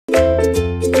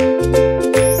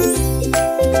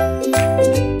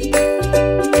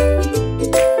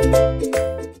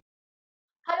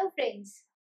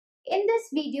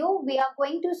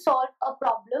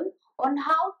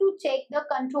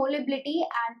controllability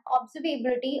and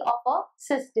observability of a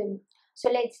system. So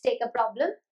let's take a problem.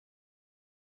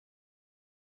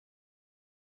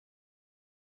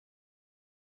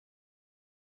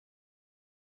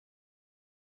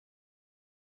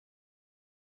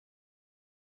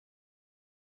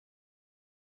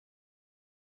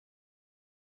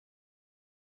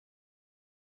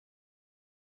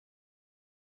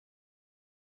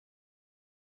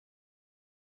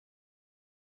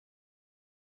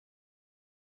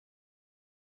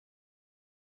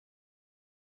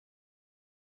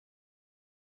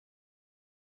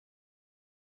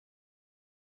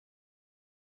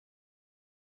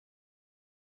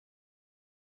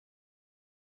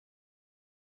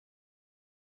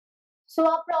 So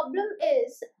our problem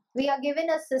is, we are given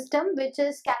a system which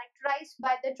is characterized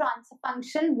by the transfer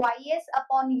function ys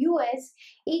upon us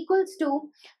equals to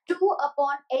 2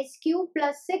 upon sq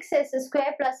plus 6s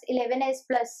square plus 11s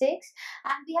plus 6,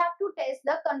 and we have to test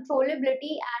the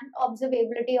controllability and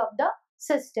observability of the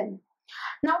system.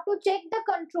 Now to check the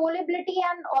controllability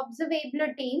and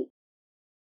observability,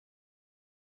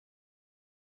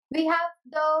 we have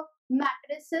the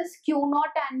matrices Q0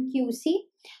 and QC.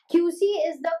 QC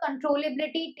is the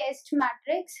controllability test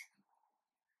matrix,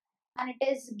 and it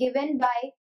is given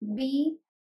by B,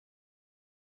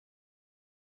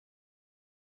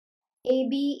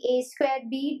 AB, A square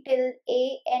B till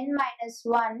A n minus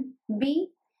 1 B.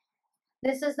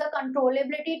 This is the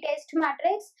controllability test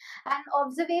matrix, and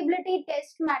observability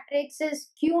test matrix is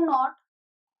Q0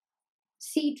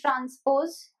 C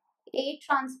transpose A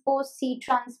transpose C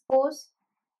transpose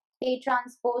A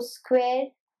transpose square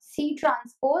C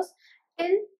transpose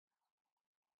till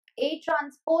A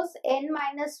transpose n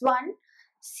minus 1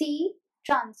 C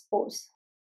transpose.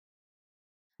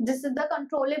 This is the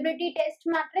controllability test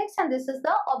matrix, and this is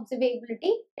the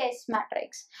observability test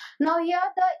matrix. Now here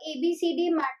the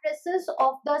ABCD matrices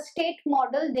of the state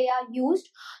model, they are used.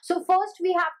 So first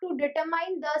we have to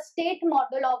determine the state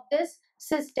model of this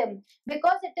system,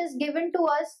 because it is given to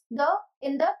us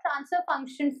in the transfer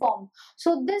function form.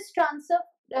 So this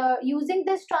using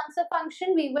this transfer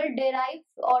function, we will derive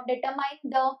or determine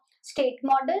the state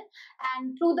model,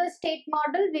 and through the state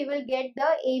model we will get the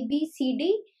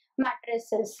ABCD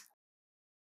matrices.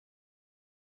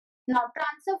 Now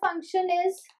transfer function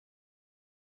is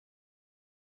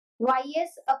ys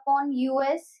upon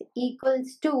us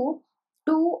equals to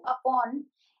 2 upon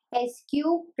sq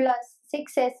plus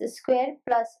 6s square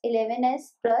plus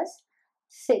 11s plus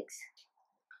 6.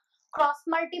 Cross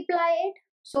multiply it,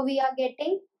 so we are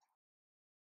getting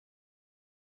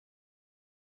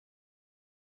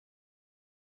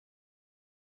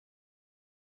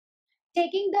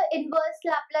taking the inverse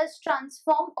Laplace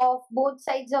transform of both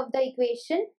sides of the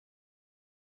equation.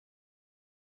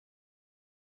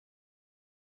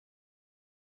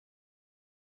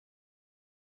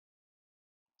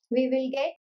 We will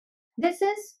get, this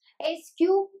is s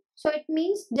cube, so it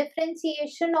means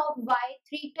differentiation of y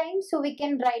 3 times, so we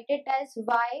can write it as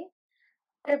y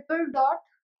triple dot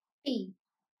t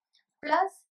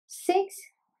plus 6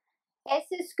 s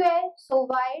square, so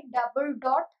y double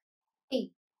dot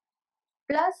t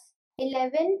plus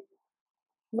 11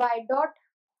 y dot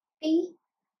t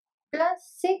plus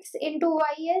 6 into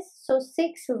ys, so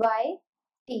 6y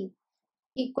t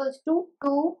equals to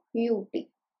 2 ut.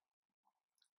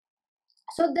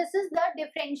 So this is the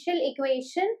differential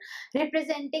equation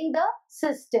representing the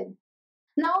system.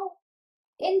 Now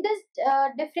in this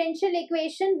differential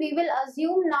equation, we will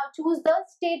assume, now choose the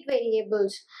state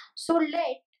variables. So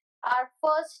let our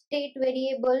first state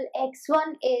variable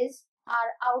x1 is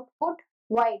our output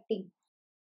yt.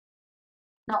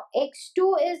 Now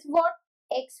x2 is what?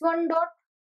 x1 dot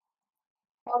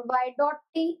or y dot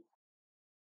t.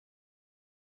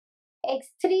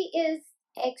 x3 is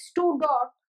x2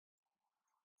 dot,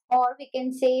 or we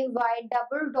can say y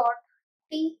double dot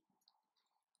t.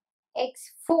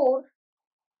 x4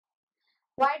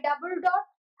 y double dot,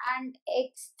 and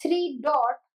x3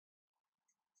 dot,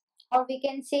 or we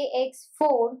can say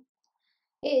x4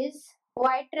 is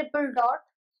y triple dot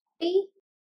t.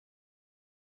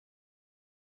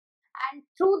 And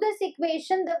through this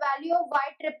equation, the value of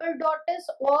y triple dot is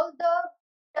all the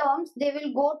terms, they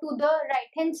will go to the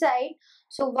right hand side.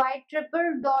 So y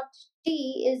triple dot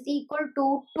t is equal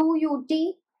to 2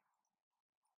 ut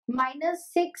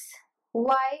minus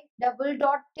 6y double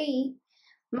dot t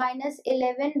minus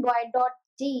 11y dot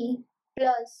t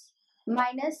plus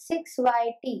minus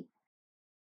 6yt.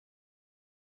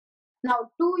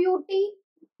 Now 2 ut,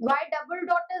 y double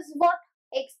dot is what?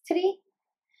 x3,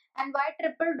 and y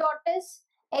triple dot is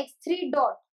x3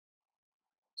 dot.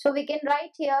 So we can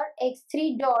write here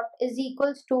x3 dot is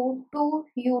equals to 2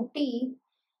 ut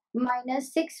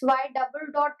minus 6 y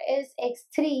double dot is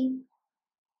x3,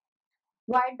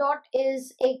 y dot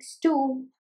is x2,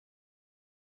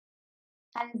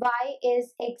 and y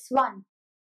is x1.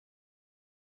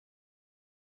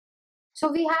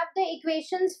 So we have the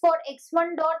equations for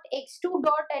x1 dot, x2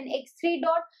 dot and x3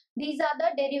 dot. These are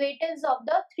the derivatives of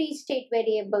the three state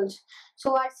variables.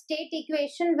 So our state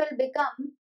equation will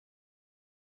become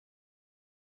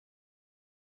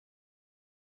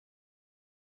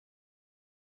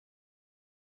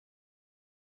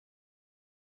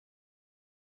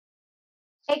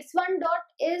x1 dot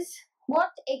is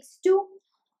what? X2.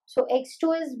 So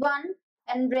x2 is 1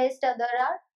 and rest other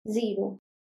are 0.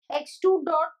 X2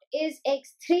 dot is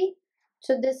x3.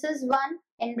 So this is 1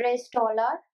 and rest all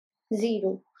are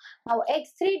 0. Now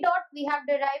x3 dot, we have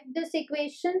derived this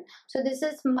equation. So this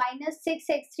is minus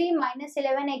 6x3 minus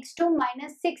 11x2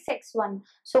 minus 6x1.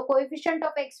 So coefficient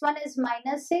of x1 is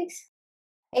minus 6,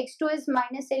 x2 is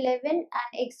minus 11 and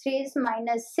x3 is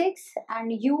minus 6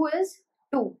 and u is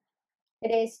 2.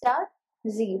 Rest are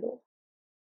 0.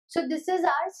 So this is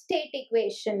our state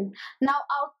equation. Now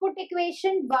output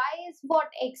equation, y is what?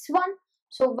 X1.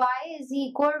 So y is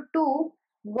equal to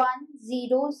 1,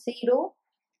 0, 0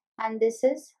 and this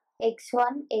is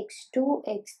x1, x2,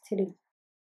 x3.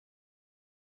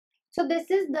 So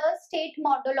this is the state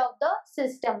model of the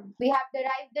system. We have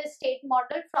derived the state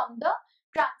model from the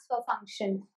transfer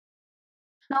function.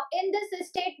 Now in this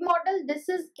state model, this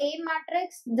is A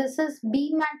matrix, this is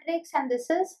B matrix and this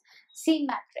is C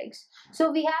matrix.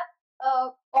 So we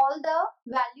have all the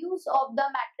values of the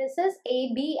matrices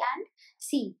A, B and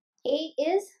C. A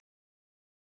is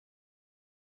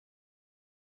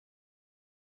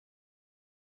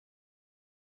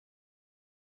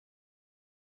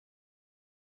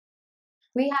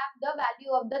we have the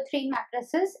value of the three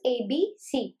matrices A, B,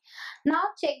 C. Now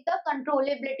check the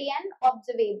controllability and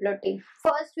observability.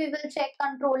 First we will check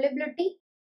controllability.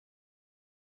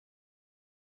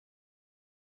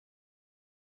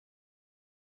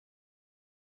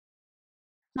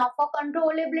 Now for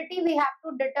controllability we have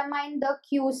to determine the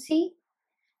QC.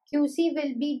 QC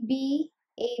will be B,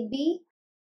 AB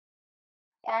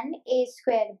and A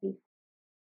square B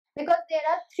because there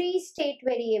are three state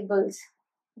variables.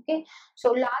 Okay,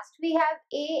 so last we have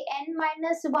A n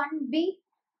minus 1B.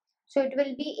 So it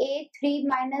will be A3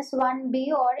 minus 1B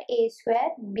or A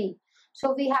square B.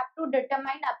 So we have to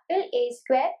determine up till A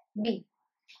square B.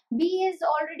 B is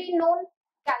already known.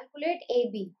 Calculate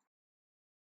AB.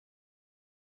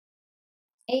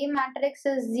 A matrix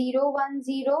is 0, 1,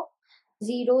 0,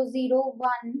 0, 0, 1,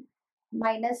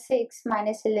 minus 6,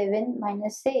 minus 11,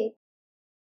 minus 6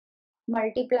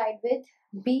 multiplied with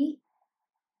B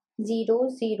 0,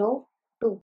 0,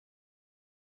 2.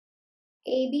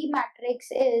 AB matrix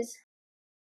is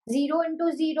 0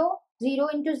 into 0, 0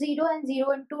 into 0 and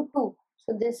 0 into 2.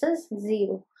 So this is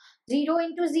 0. 0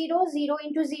 into 0, 0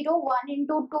 into 0, 1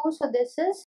 into 2. So this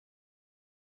is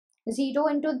 0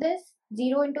 into this,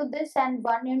 0 into this and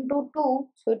 1 into 2.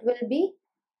 So it will be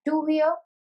 2 here.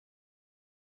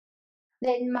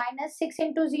 Then minus 6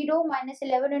 into 0, minus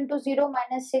 11 into 0,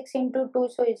 minus 6 into 2.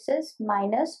 So it says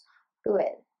minus 12.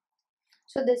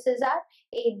 So this is our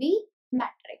AB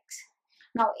matrix.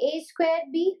 Now A square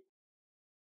B.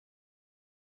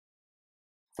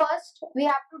 First we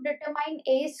have to determine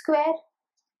A square.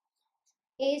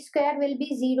 A square will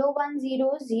be 0, 1,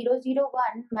 0, 0, 0,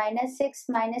 1, minus 6,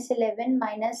 minus 11,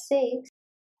 minus 6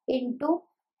 into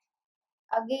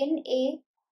again A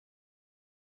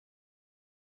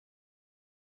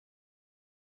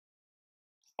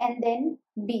and then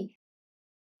B.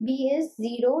 B is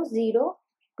 0, 0,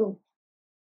 2.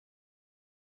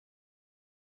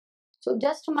 So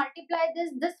just to multiply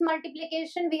this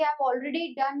multiplication we have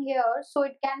already done here. So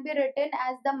it can be written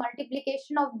as the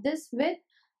multiplication of this with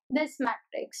this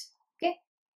matrix. Okay.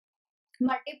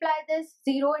 Multiply this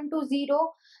 0 into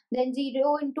 0, then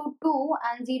 0 into 2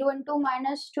 and 0 into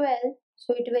minus 12.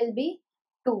 So it will be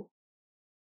 2.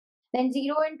 Then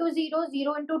 0 into 0,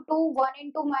 0 into 2, 1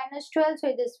 into minus 12.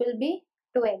 So this will be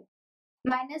 12.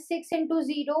 Minus 6 into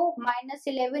 0, minus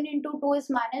 11 into 2 is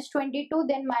minus 22.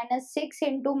 Then minus 6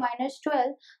 into minus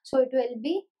 12. So it will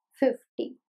be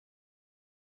 50.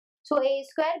 So A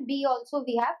square B also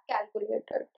we have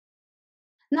calculated.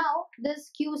 Now this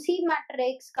QC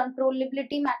matrix,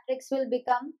 controllability matrix will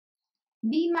become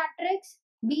B matrix.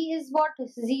 B is what?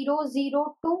 0,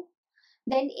 0, 2.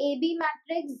 Then AB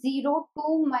matrix 0,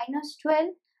 2, minus 12.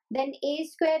 Then A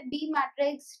square B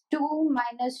matrix 2,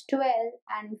 minus 12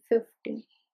 and 50.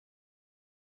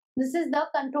 This is the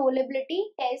controllability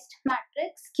test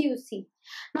matrix QC.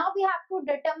 Now we have to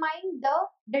determine the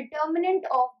determinant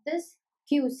of this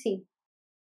QC.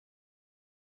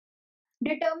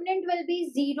 Determinant will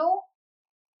be 0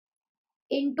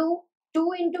 into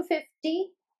 2 into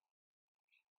 50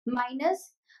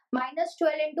 minus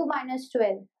 12 into minus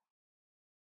 12.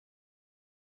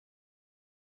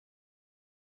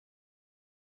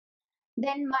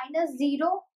 Then minus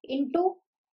 0 into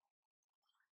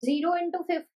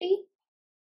 50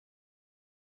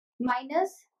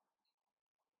 minus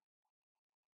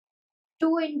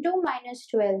 2 into minus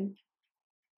 12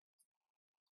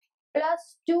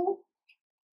 plus 2,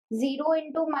 0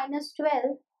 into minus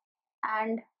 12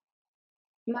 and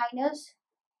minus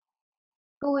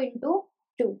 2 into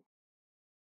 2.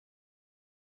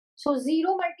 So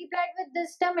 0 multiplied with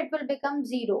this term, it will become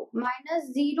 0.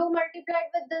 Minus 0 multiplied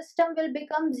with this term will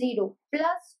become 0.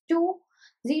 Plus 2,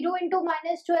 0 into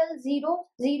minus 12, 0.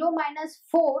 0 minus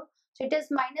 4. So it is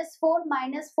minus 4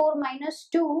 minus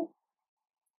 2.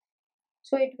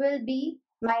 So it will be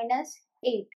minus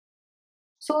 8.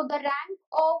 So the rank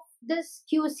of this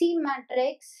QC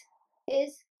matrix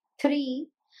is 3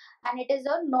 and it is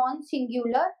a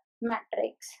non-singular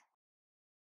matrix.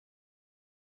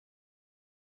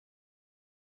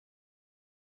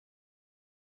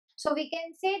 So we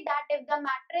can say that if the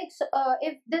matrix,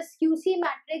 if this QC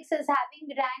matrix is having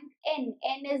rank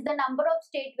n is the number of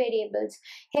state variables.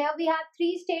 Here we have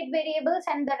 3 state variables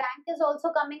and the rank is also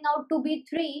coming out to be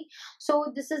 3.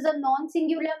 So this is a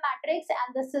non-singular matrix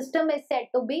and the system is said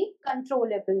to be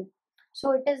controllable.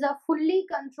 So it is a fully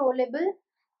controllable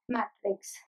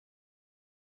matrix.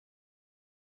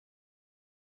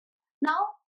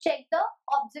 Now check the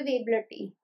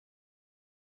observability.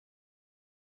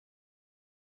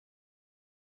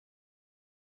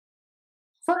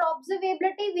 For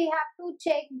observability, we have to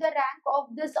check the rank of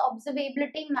this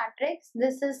observability matrix.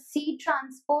 This is C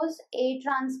transpose, A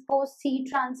transpose, C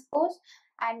transpose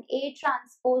and A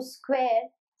transpose square,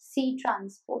 C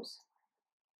transpose.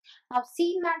 Now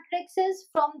C matrix is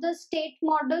from the state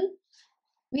model.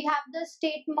 We have the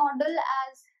state model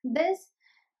as this.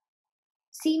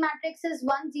 C matrix is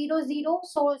 1, 0, 0.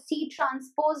 So C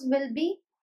transpose will be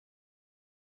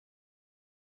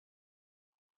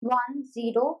 1,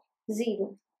 0,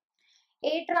 0.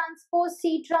 A transpose,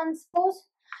 C transpose.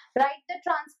 Write the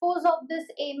transpose of this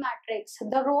A matrix.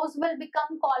 The rows will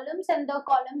become columns and the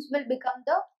columns will become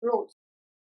the rows.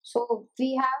 So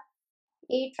we have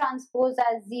A transpose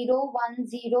as 0, 1,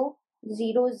 0,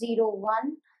 0, 0,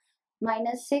 1,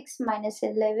 minus 6, minus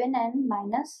 11 and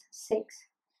minus 6.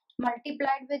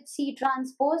 Multiplied with C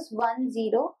transpose 1,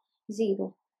 0,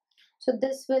 0. So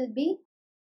this will be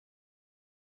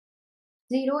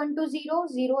 0 into 0,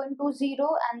 0 into 0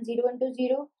 and 0 into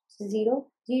 0, 0,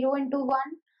 0 into 1,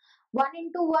 1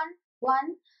 into 1,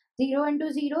 1, 0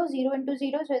 into 0, 0 into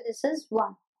 0, so this is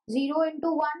 1. 0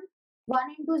 into 1,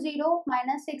 1 into 0,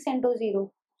 minus 6 into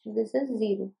 0, so this is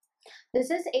 0.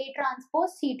 This is A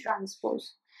transpose, C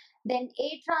transpose. Then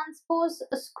A transpose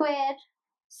square,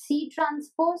 C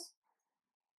transpose,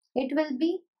 it will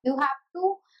be, you have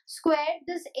to square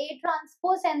this A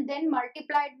transpose and then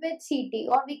multiply it with CT,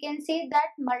 or we can say that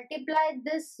multiply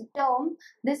this term,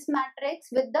 this matrix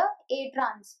with the A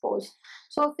transpose.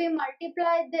 So if we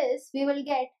multiply this, we will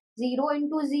get 0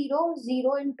 into 0,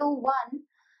 0 into 1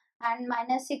 and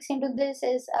minus 6 into this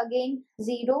is again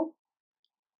 0,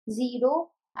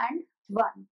 0 and 1.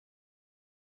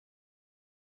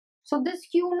 So this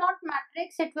Q naught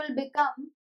matrix, it will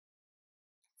become,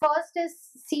 first is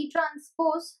C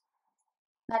transpose,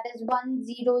 that is 1,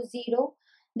 0, 0.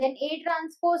 Then A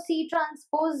transpose, C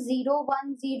transpose 0,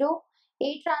 1, 0.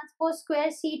 A transpose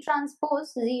square, C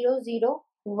transpose 0, 0,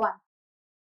 1.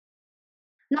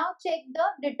 Now check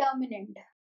the determinant.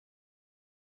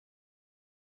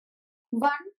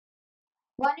 1,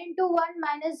 1 into 1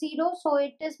 minus 0. So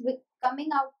it is coming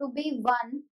out to be 1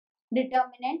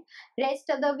 determinant. Rest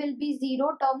other will be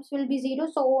 0. Terms will be 0.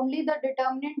 So only the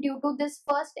determinant due to this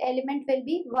first element will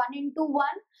be 1 into 1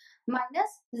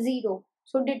 minus 0.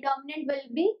 So determinant will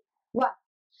be 1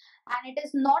 and it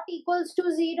is not equals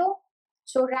to 0.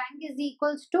 So rank is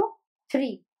equals to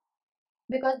 3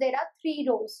 because there are 3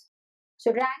 rows.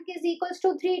 So rank is equals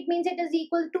to 3. It means it is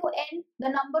equal to n, the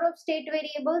number of state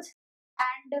variables,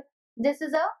 and this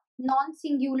is a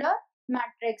non-singular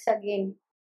matrix again.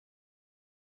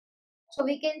 So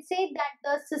we can say that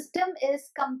the system is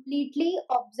completely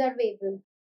observable.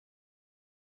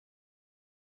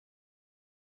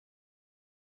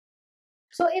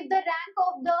 So if the rank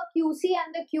of the QC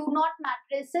and the Q naught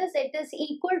matrices, it is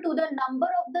equal to the number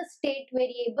of the state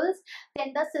variables,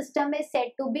 then the system is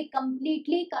said to be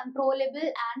completely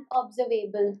controllable and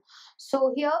observable.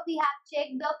 So here we have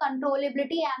checked the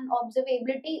controllability and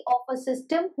observability of a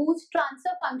system whose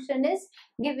transfer function is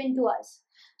given to us.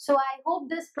 So I hope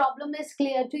this problem is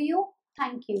clear to you.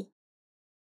 Thank you.